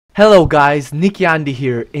Hello guys, Nicky Andy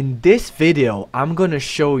here. In this video, I'm gonna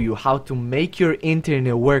show you how to make your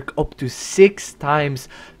internet work up to 6 times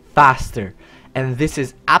faster. And this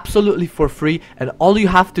is absolutely for free, and all you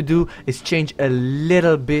have to do is change a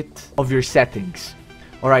little bit of your settings.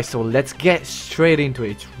 Alright, so let's get straight into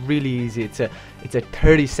it. It's really easy. It's a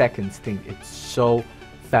 30 seconds thing. It's so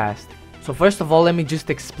fast. So first of all, let me just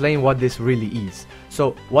explain what this really is.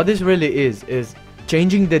 So what this really is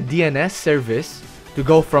changing the DNS service to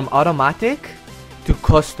go from automatic to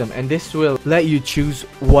custom, and this will let you choose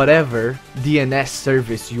whatever DNS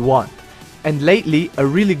service you want. And lately a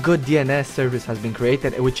really good DNS service has been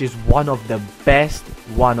created, which is one of the best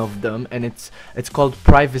one of them, and it's called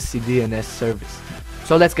Privacy DNS Service.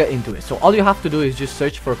 So let's get into it. So all you have to do is just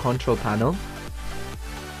search for Control Panel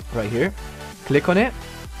right here, click on it.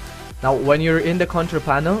 Now when you're in the control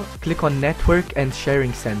panel, click on Network and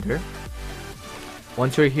Sharing Center.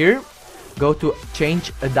 Once you're here, go to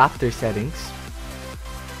Change Adapter Settings,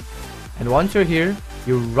 and once you're here,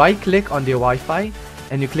 you right click on the Wi-Fi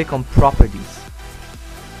and you click on Properties.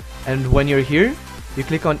 And when you're here, you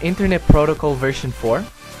click on Internet Protocol version 4,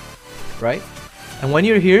 right? And when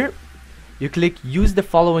you're here, you click Use the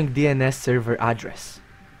following DNS server address.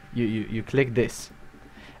 You click this,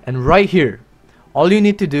 and right here, all you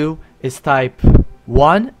need to do is type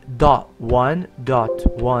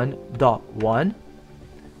 1.1.1.1,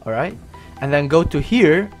 alright? And then go to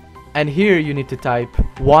here, and here you need to type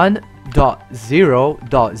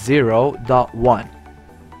 1.0.0.1,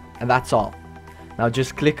 and that's all. Now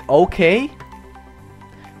just click OK,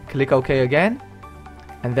 click OK again,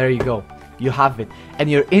 and there you go. You have it, and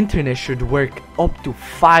your internet should work up to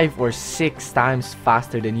 5 or 6 times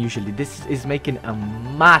faster than usually. This is making a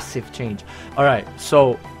massive change. Alright,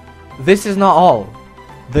 so this is not all.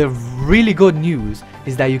 The really good news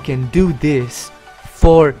is that you can do this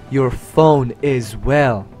for your phone as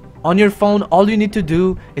well. On your phone, all you need to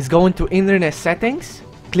do is go into Internet Settings,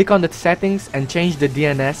 click on the settings, and change the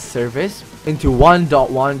DNS service into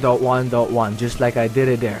 1.1.1.1, just like I did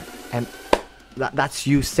it there. And that's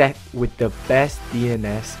you set with the best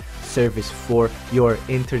DNS service for your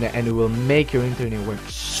internet, and it will make your internet work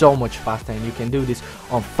so much faster. And you can do this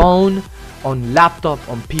on phone, on laptop,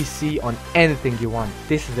 on PC, on anything you want.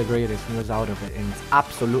 This is the greatest news out of it, and it's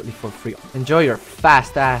absolutely for free. Enjoy your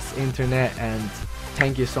fast ass internet, and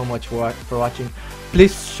thank you so much for watching.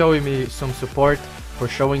 Please show me some support for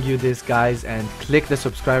showing you this, guys, and click the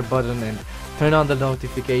subscribe button and turn on the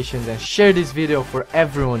notifications and share this video for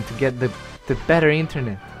everyone to get the better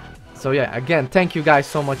internet. So yeah, again, thank you guys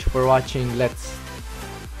so much for watching. Let's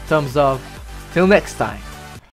thumbs up. Till next time.